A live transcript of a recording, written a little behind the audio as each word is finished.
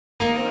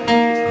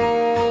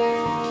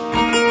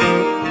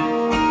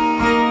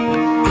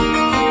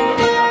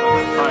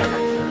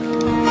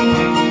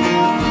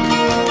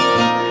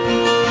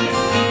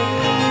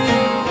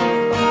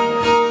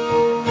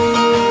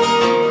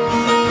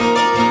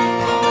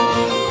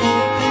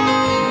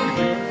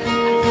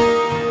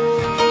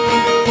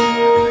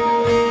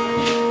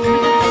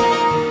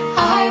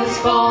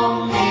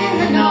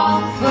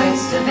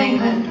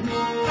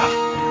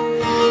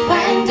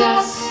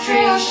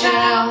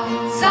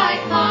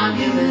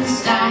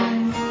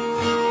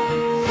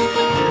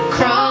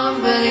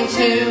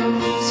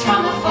tombs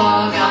from a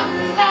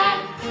forgotten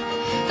land,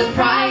 the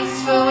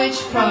price for which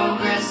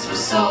progress was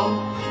sold.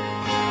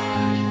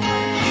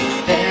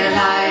 There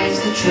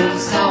lies the truth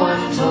so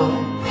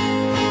untold.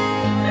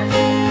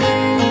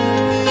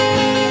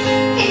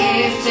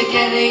 If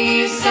together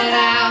you set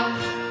out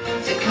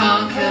to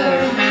conquer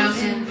a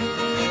mountain,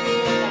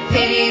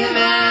 pity the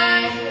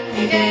man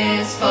who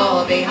dares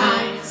fall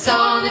behind. It's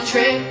on the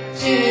trip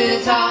to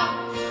the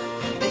top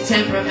the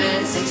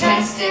temperaments are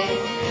tested.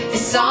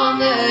 It's on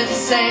the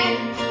descent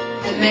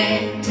that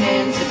men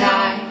tend to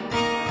die.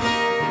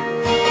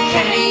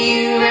 Can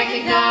you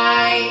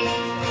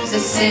recognize a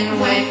sin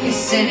when you're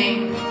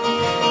sinning?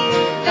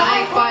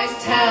 Likewise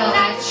tell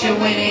that you're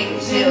winning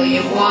till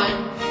you've won.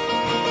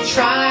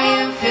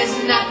 Triumph is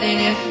nothing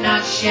if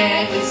not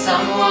shared with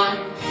someone.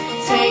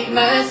 Take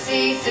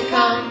mercy,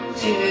 succumb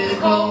to the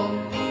cold.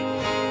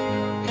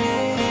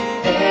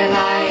 There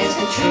lies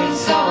the truth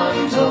so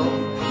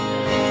untold.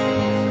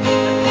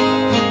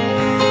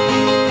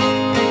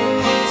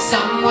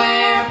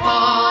 Somewhere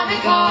upon a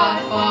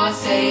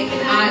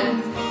God-forsaken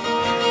island,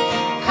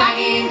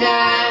 hanging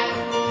down,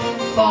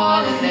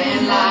 fallen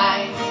men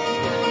lie.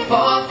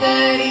 For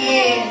 30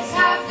 years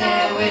have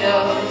their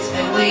widows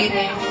been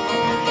weeping.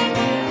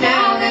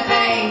 Now their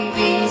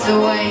babies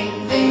are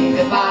waving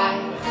goodbye.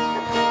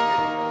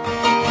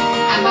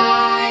 Am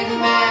I the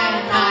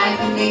man I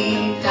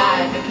believed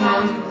I'd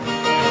become?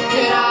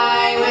 Could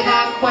I,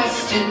 without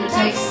question,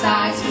 take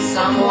sides with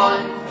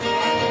someone?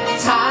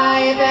 Tie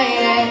a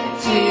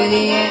bayonet to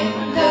the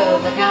end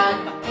of a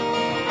gun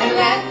and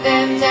let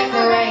them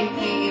decorate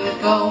me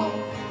with gold.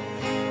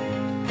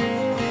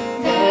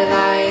 There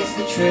lies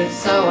the truth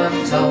so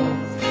untold.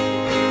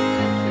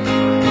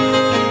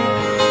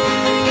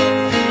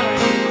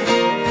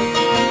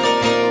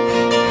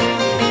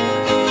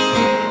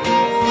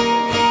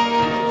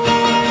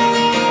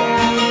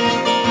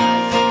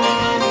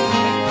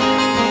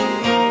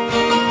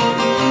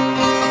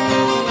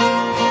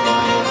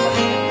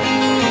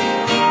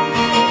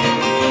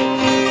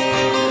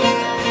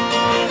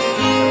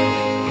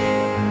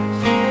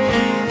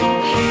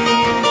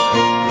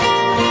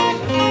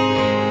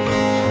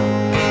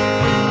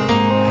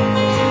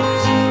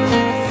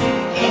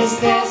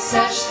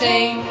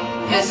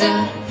 As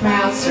a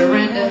proud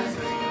surrender,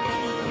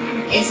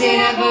 is it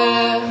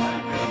ever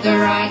the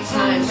right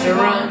time to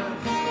run?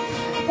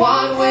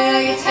 What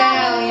will you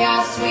tell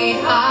your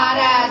sweetheart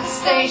at the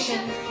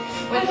station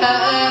with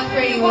her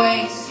pretty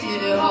waist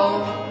to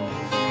hold?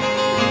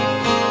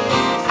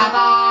 Have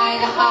I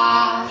the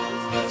heart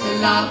to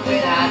love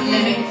without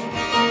limit?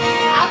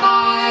 Have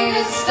I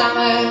the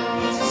stomach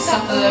to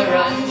suffer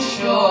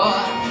unsure?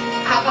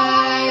 Have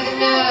I the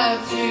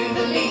nerve to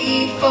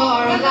believe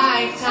for a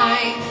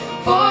lifetime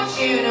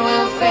fortune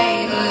will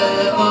favor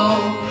the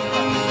bold?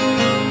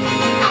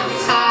 I'm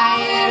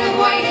tired of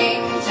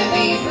waiting to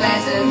be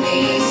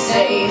pleasantly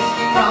saved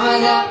from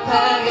the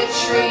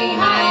purgatory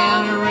my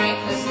own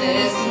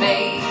recklessness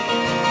made.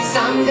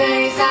 Some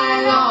days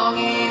I long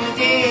in the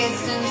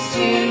distance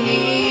to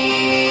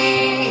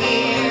hear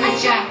a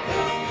jack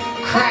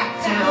crack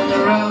down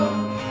the road.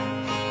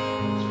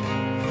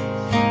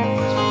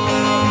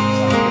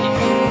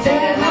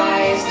 There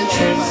lies the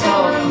truth so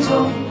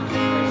untold.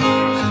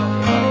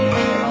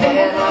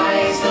 There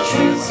lies the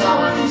truth so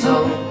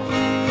untold.